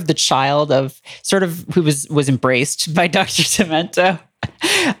 was sort of the child of, who was embraced by Dr. Demento.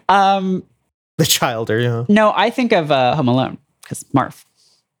 The Childer, yeah. No, I think of Home Alone, because Marv.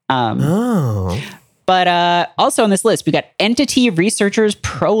 Oh. But also on this list, we got Entity Researchers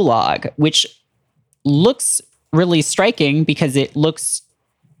Prologue, which looks really striking because it looks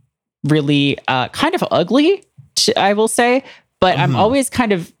really kind of ugly, I will say. But I'm always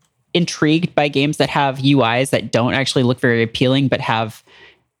kind of intrigued by games that have UIs that don't actually look very appealing, but have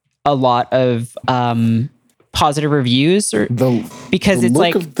a lot of positive reviews. Because it's look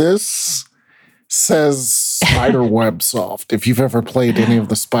like of this says Spiderweb Soft. If you've ever played any of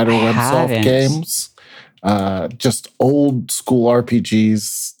the Spiderweb Soft haven't. games, just old school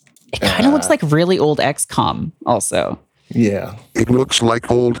RPGs. it kind of looks like really old XCOM also. Yeah. It looks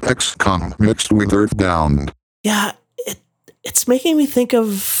like old XCOM mixed with Earthbound. Yeah, it's making me think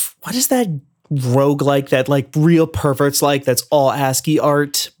of, what is that roguelike that like real perverts like that's all ASCII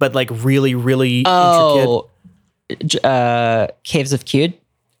art, but like really, really intricate? Caves of Cud.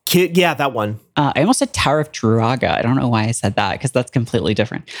 Yeah, that one. I almost said Tower of Druaga. I don't know why I said that because that's completely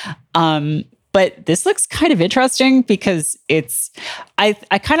different. But this looks kind of interesting because I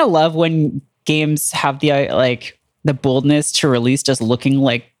kind of love when games have the boldness to release just looking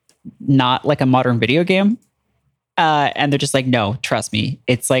like not like a modern video game. And they're just like, no, trust me.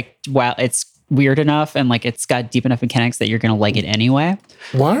 It's like, wow, it's weird enough and like it's got deep enough mechanics that you're going to like it anyway.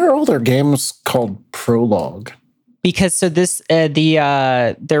 Why are all their games called Prologue? Because so this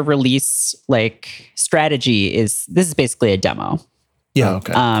their release like strategy is basically a demo. Yeah. Oh,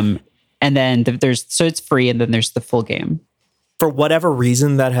 okay. And then so it's free, and then there's the full game. For whatever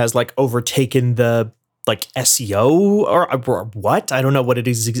reason, that has like overtaken the like SEO or what? I don't know what it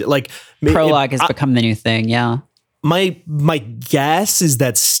is. Like Prologue has become the new thing. Yeah. My guess is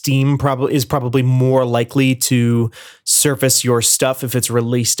that Steam is probably more likely to surface your stuff if it's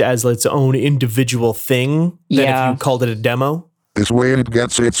released as its own individual thing than if you called it a demo. This way it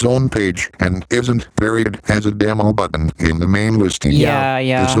gets its own page and isn't buried as a demo button in the main listing.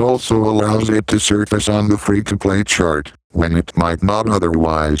 Yeah. This also allows it to surface on the free-to-play chart when it might not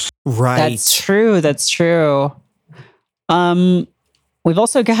otherwise. Right. That's true. We've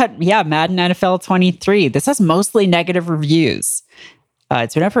also got, Madden NFL 23. This has mostly negative reviews.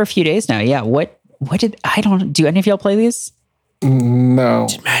 It's been out for a few days now. Yeah. Do any of y'all play these? No.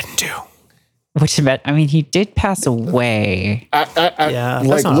 Madden 2. He did pass away. Yeah, Like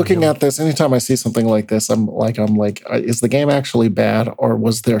that's not looking real. at this, anytime I see something like this, I'm like, is the game actually bad, or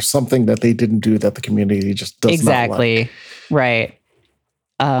was there something that they didn't do that the community just does not like? Right.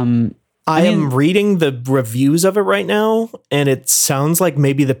 I am reading the reviews of it right now, and it sounds like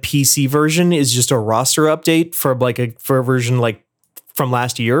maybe the PC version is just a roster update for a version like from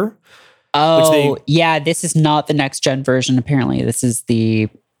last year. Oh, this is not the next gen version. Apparently, this is the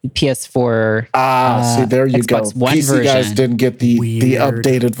PS4. See, there you Xbox go. One PC version. guys didn't get the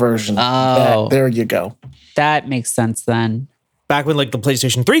updated version. Oh. There you go. That makes sense then. Back when like the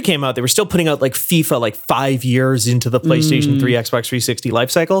PlayStation 3 came out, they were still putting out like FIFA like 5 years into the PlayStation 3 Xbox 360 life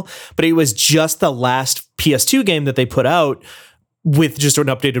cycle, but it was just the last PS2 game that they put out with just an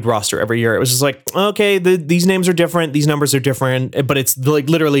updated roster every year. It was just like, okay, these names are different, these numbers are different, but it's like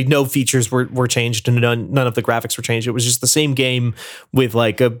literally no features were changed and none of the graphics were changed. It was just the same game with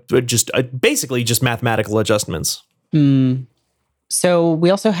like basically just mathematical adjustments. So we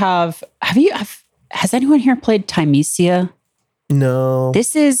also has anyone here played Timecia? No.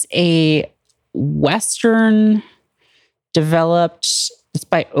 This is a Western developed, it's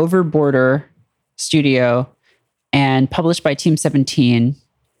by Overborder Studio and published by Team 17.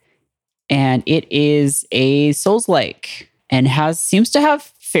 And it is a Souls-like and seems to have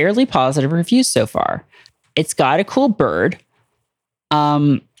fairly positive reviews so far. It's got a cool bird.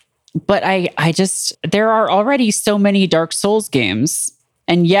 But I just, there are already so many Dark Souls games.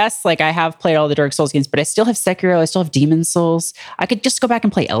 And yes, like I have played all the Dark Souls games, but I still have Sekiro, I still have Demon Souls. I could just go back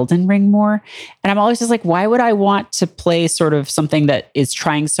and play Elden Ring more. And I'm always just like, why would I want to play sort of something that is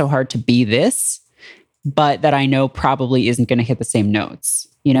trying so hard to be this, but that I know probably isn't going to hit the same notes,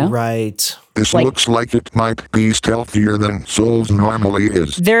 you know? Right. This looks like it might be stealthier than Souls normally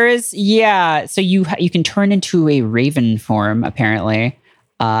is. There is, yeah. So you can turn into a raven form, apparently.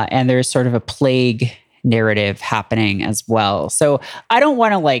 And there's sort of a plague narrative happening as well. So I don't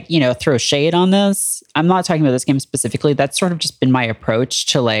want to throw shade on this. I'm not talking about this game specifically. That's sort of just been my approach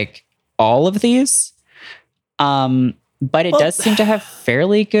to like all of these. But it does seem to have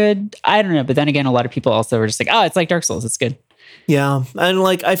fairly good, I don't know. But then again, a lot of people also are just like, oh, it's like Dark Souls. It's good. Yeah. And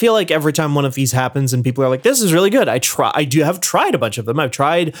like, I feel like every time one of these happens and people are like, this is really good. I have tried a bunch of them. I've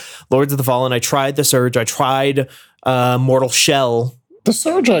tried Lords of the Fallen. I tried The Surge. I tried Mortal Shell. The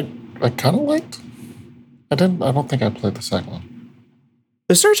Surge I kind of liked. I don't think I played the second one.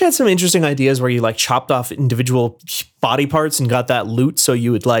 The Surge had some interesting ideas where you like chopped off individual body parts and got that loot. So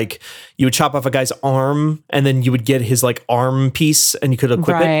you would chop off a guy's arm and then you would get his like arm piece and you could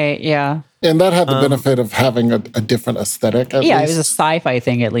equip it. Right, yeah. And that had the benefit of having a different aesthetic. At least. It was a sci-fi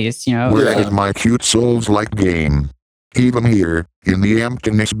thing at least, you know. Where is my cute Souls-like game? Even here, in the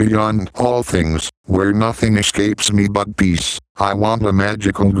emptiness beyond all things, where nothing escapes me but peace, I want a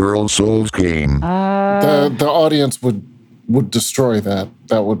magical girl Souls game. The audience would destroy that.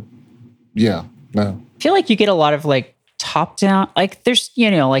 That would, no. I feel like you get a lot of like top down, like there's,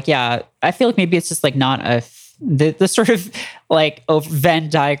 I feel like maybe it's just like not the sort of like Venn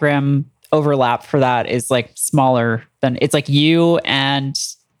diagram overlap for that is like smaller than, it's like you and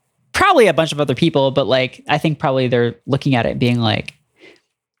probably a bunch of other people, but like I think probably they're looking at it being like,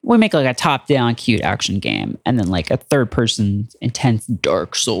 we make like a top-down cute action game and then like a third-person intense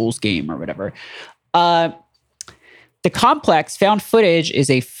Dark Souls game or whatever. The Complex found footage is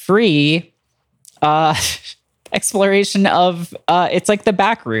a free exploration of it's like the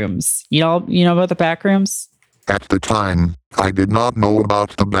back rooms. You know about the back rooms? At the time, I did not know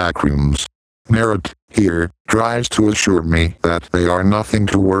about the back rooms. Merritt, here, tries to assure me that they are nothing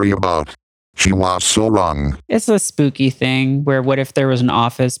to worry about. She was so wrong. It's a spooky thing where what if there was an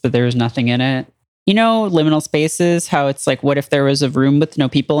office but there was nothing in it? You know, liminal spaces, how it's like, what if there was a room with no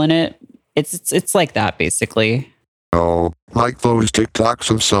people in it? It's like that, basically. Oh, like those TikToks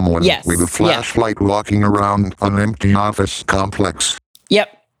of someone with a flashlight walking around an empty office complex.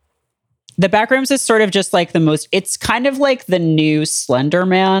 Yep. The Backrooms is sort of just like it's kind of like the new Slender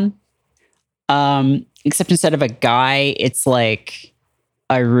Man. Except instead of a guy, it's like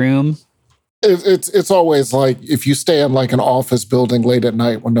a room. It's always like if you stay in like an office building late at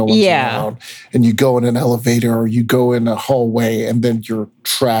night when no one's around, and you go in an elevator or you go in a hallway, and then you're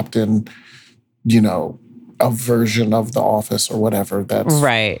trapped in, a version of the office or whatever. That's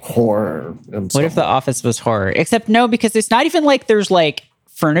right. Horror. What if the office was horror? Except no, because it's not even like there's like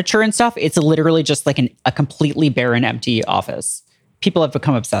furniture and stuff. It's literally just like a completely barren, empty office. People have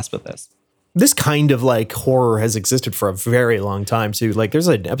become obsessed with this. This kind of like horror has existed for a very long time too. Like there's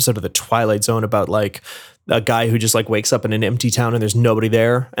an episode of The Twilight Zone about like a guy who just like wakes up in an empty town and there's nobody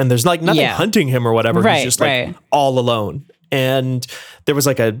there and there's like nothing hunting him or whatever. Right, he's just like all alone. And there was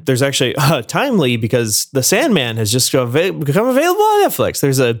there's actually timely because the Sandman has just become available on Netflix.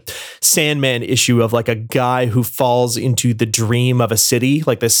 There's a Sandman issue of like a guy who falls into the dream of a city.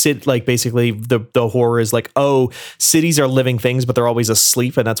 Like basically the horror is like, oh, cities are living things, but they're always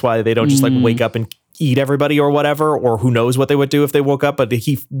asleep. And that's why they don't just like wake up and eat everybody or whatever, or who knows what they would do if they woke up. But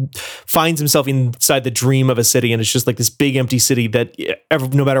he finds himself inside the dream of a city, and it's just like this big empty city that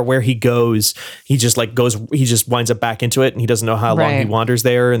no matter where he goes, he just winds up back into it, and he doesn't know how long he wanders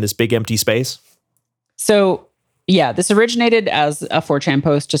there in this big empty space. So yeah, this originated as a 4chan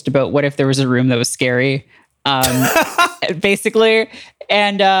post just about what if there was a room that was scary, basically,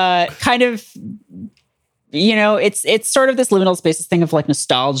 and kind of, it's sort of this liminal spaces thing of like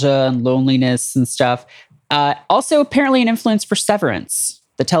nostalgia and loneliness and stuff. Also, apparently, an influence for Severance,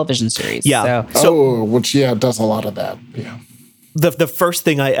 the television series. Yeah. So, which does a lot of that. Yeah. The first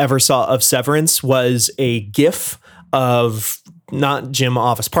thing I ever saw of Severance was a GIF of not Jim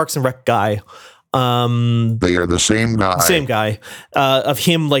Office, Parks and Rec guy. They are the same guy. Of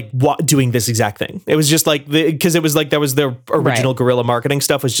him like doing this exact thing. It was just like because it was like that was their original guerrilla marketing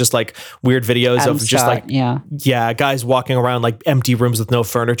stuff, was just like weird videos Adam of just Scott, like guys walking around like empty rooms with no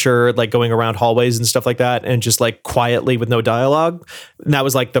furniture, like going around hallways and stuff like that, and just like quietly with no dialogue. And that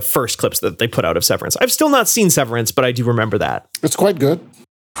was like the first clips that they put out of Severance. I've still not seen Severance, but I do remember that. It's quite good.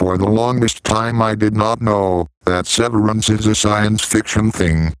 For the longest time, I did not know that Severance is a science fiction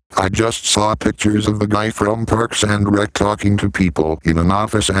thing. I just saw pictures of the guy from Parks and Rec talking to people in an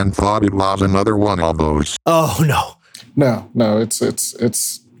office and thought it was another one of those. Oh no. No,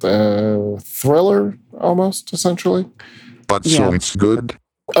 it's thriller almost, essentially. But so it's good.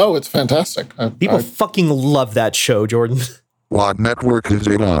 Oh, it's fantastic. People fucking love that show, Jordan. What network is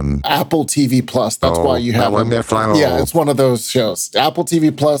it on? Apple TV Plus. That's why you have it. LMFAO. Yeah, it's one of those shows. Apple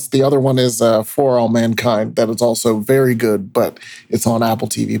TV Plus. The other one is For All Mankind. That is also very good, but it's on Apple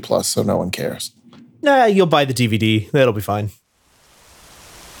TV Plus, so no one cares. Nah, you'll buy the DVD. That'll be fine.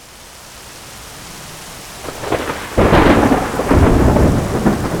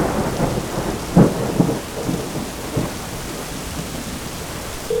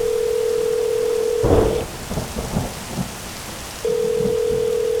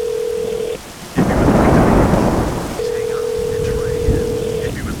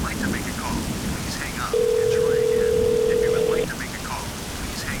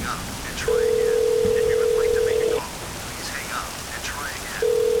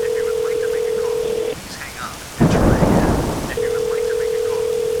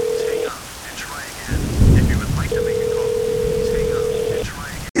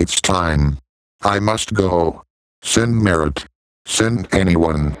 It's time. I must go. Send Merritt. Send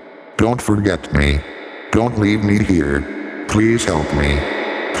anyone. Don't forget me. Don't leave me here. Please help me.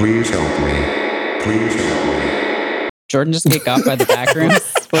 Please help me. Please help me. Jordan just get got by the back rooms.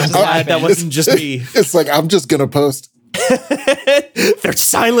 What just happened? That wasn't just me. It's like, I'm just going to post. They're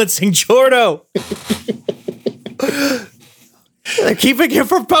silencing Jordo. They're keeping him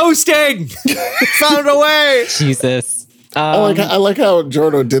from posting. Found a way. Jesus. I like how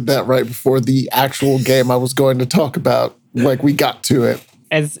Jordo did that right before the actual game I was going to talk about. Like, we got to it.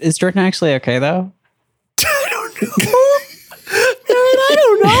 Is Jordan actually okay, though? I don't know. I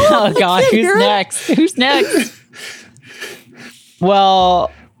don't know. Oh, God. Who's next? Who's next?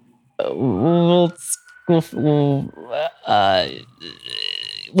 Well, we'll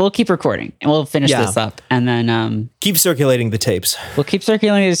keep recording and we'll finish this up, and then keep circulating the tapes. We'll keep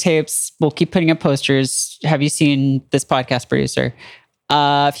circulating the tapes. We'll keep putting up posters. Have you seen this podcast producer?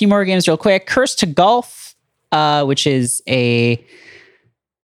 A few more games real quick. Curse to Golf, which is a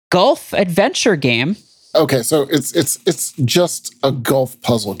golf adventure game. Okay, so it's just a golf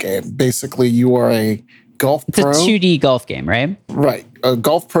puzzle game. Basically, you are a golf pro. It's a 2D golf game, right? Right. A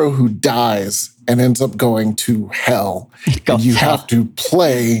golf pro who dies and ends up going to hell. And you have to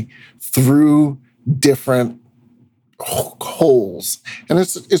play through different holes. And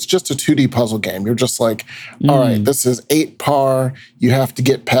it's just a 2D puzzle game. You're just like, all right, this is 8 par. You have to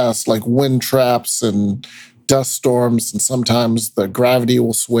get past like wind traps and dust storms, and sometimes the gravity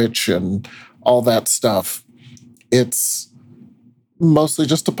will switch and all that stuff. It's mostly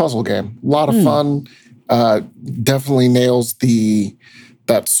just a puzzle game. A lot of fun. Definitely nails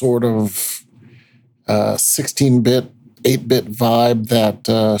that sort of 16-bit, 8-bit vibe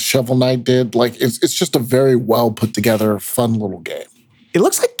that Shovel Knight did. Like, it's just a very well put together, fun little game. It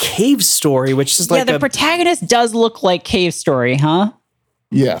looks like Cave Story, which is like the protagonist does look like Cave Story, huh?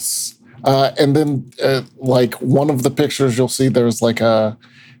 Yes. And then like one of the pictures you'll see, there's like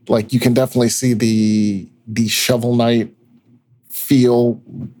you can definitely see the Shovel Knight feel,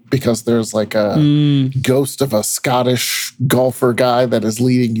 because there's like a ghost of a Scottish golfer guy that is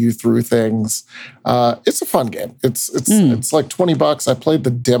leading you through things. It's a fun game. It's like $20. I played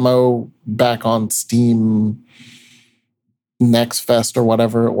the demo back on Steam Next Fest or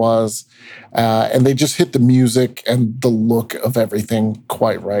whatever it was. And they just hit the music and the look of everything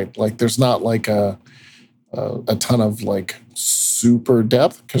quite right. Like, there's not like a ton of like super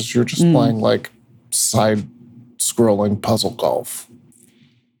depth, because you're just playing like side scrolling puzzle golf.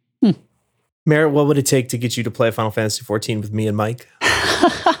 Merritt, what would it take to get you to play Final Fantasy XIV with me and Mike?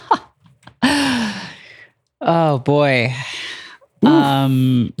 Oh boy.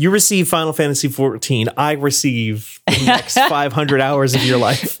 You receive Final Fantasy XIV. I receive the next 500 hours of your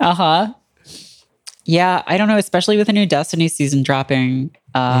life. Uh-huh. Yeah, I don't know, especially with a new Destiny season dropping.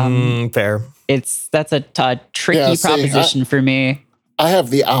 Fair. That's a tricky proposition for me. I have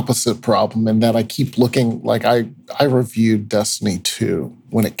the opposite problem in that I keep looking, like I reviewed Destiny 2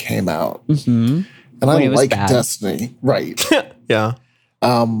 when it came out. Mm-hmm. And I like Destiny. Right. Yeah.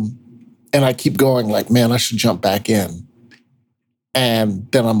 And I keep going like, man, I should jump back in. And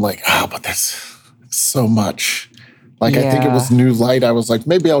then I'm like, but that's so much. Like, I think it was New Light. I was like,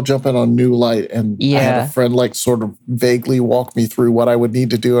 maybe I'll jump in on New Light. And I had a friend like sort of vaguely walk me through what I would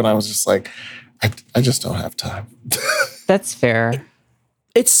need to do. And I was just like, I just don't have time. That's fair.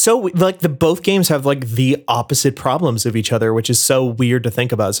 It's so like both games have like the opposite problems of each other, which is so weird to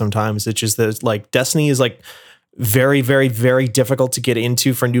think about sometimes. It's just that like Destiny is like very, very, very difficult to get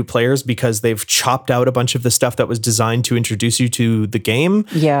into for new players because they've chopped out a bunch of the stuff that was designed to introduce you to the game.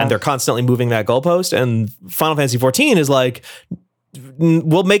 Yeah. And they're constantly moving that goalpost. And Final Fantasy 14 is like,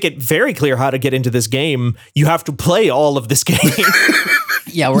 we'll make it very clear how to get into this game. You have to play all of this game.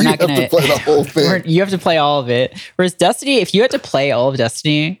 Yeah, we're not going to play the whole thing. You have to play all of it. Whereas Destiny, if you had to play all of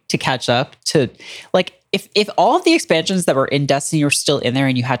Destiny to catch up to, like, if all of the expansions that were in Destiny were still in there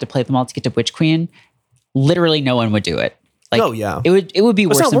and you had to play them all to get to Witch Queen, literally no one would do it. Like, it would be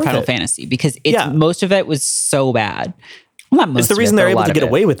worse than Final Fantasy because most of it was so bad. Well, not most. It's the reason they're able to get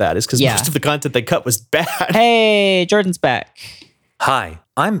away with that is because most of the content they cut was bad. Hey, Jordan's back. Hi,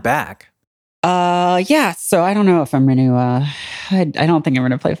 I'm back. So I don't know if I'm going to, I don't think I'm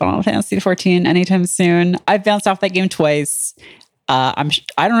going to play Final Fantasy 14 anytime soon. I've bounced off that game twice. I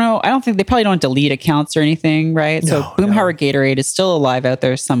don't know. I don't think they probably don't delete accounts or anything, right? So Boomhauer Gatorade is still alive out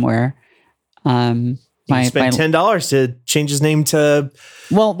there somewhere. You spent $10 to change his name to.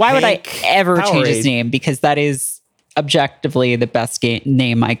 Well, why would I ever Powerade. change his name? Because that is objectively the best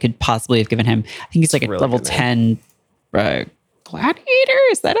name I could possibly have given him. I think he's like a level 10 Gladiator.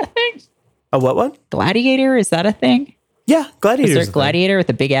 Is that a thing? A what? Gladiator? Is that a thing? Yeah, Gladiator. Is there a Gladiator with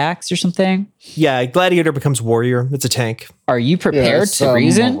a big axe or something? Yeah, Gladiator becomes Warrior. It's a tank. Are you prepared to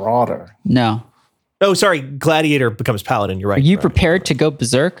reason? Marauder. No. Oh, sorry. Gladiator becomes Paladin. You're right. Are you prepared to go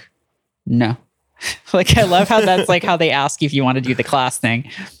berserk? No. Like, I love how that's like how they ask you if you want to do the class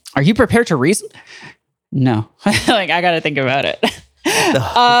thing. Are you prepared to reason? No. Like, I got to think about it.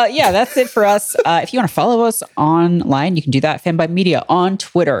 That's it for us. If you want to follow us online, you can do that. Fanbyte Media on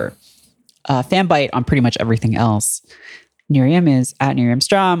Twitter. Fanbyte on pretty much everything else. Nerium is at Nerium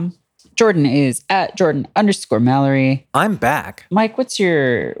Strom. Jordan is at Jordan_Mallory. I'm back. Mike, what's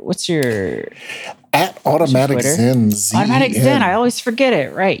your at Automatic Zen? Automatic Zen. I always forget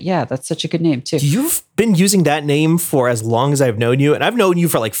it. Right. Yeah, that's such a good name too. You've been using that name for as long as I've known you, and I've known you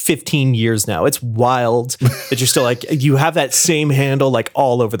for like 15 years now. It's wild that you're still like, you have that same handle like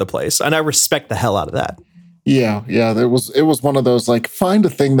all over the place. And I respect the hell out of that. Yeah. It was one of those like, find a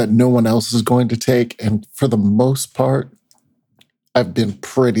thing that no one else is going to take. And for the most part, I've been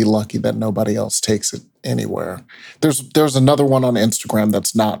pretty lucky that nobody else takes it anywhere. There's another one on Instagram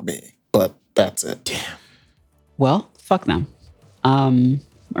that's not me, but that's it. Damn. Well, fuck them. I'm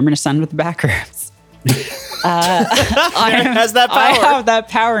going to send with the backrooms. Has that power? I have that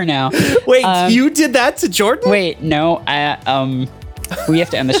power now. Wait, you did that to Jordan? Wait, no. We have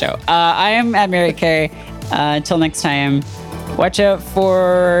to end the show. I am at Mary Kay. Until next time, watch out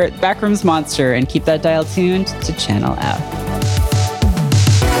for Backrooms Monster and keep that dial tuned to Channel F.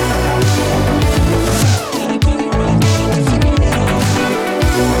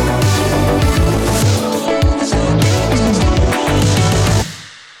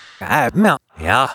 Yeah.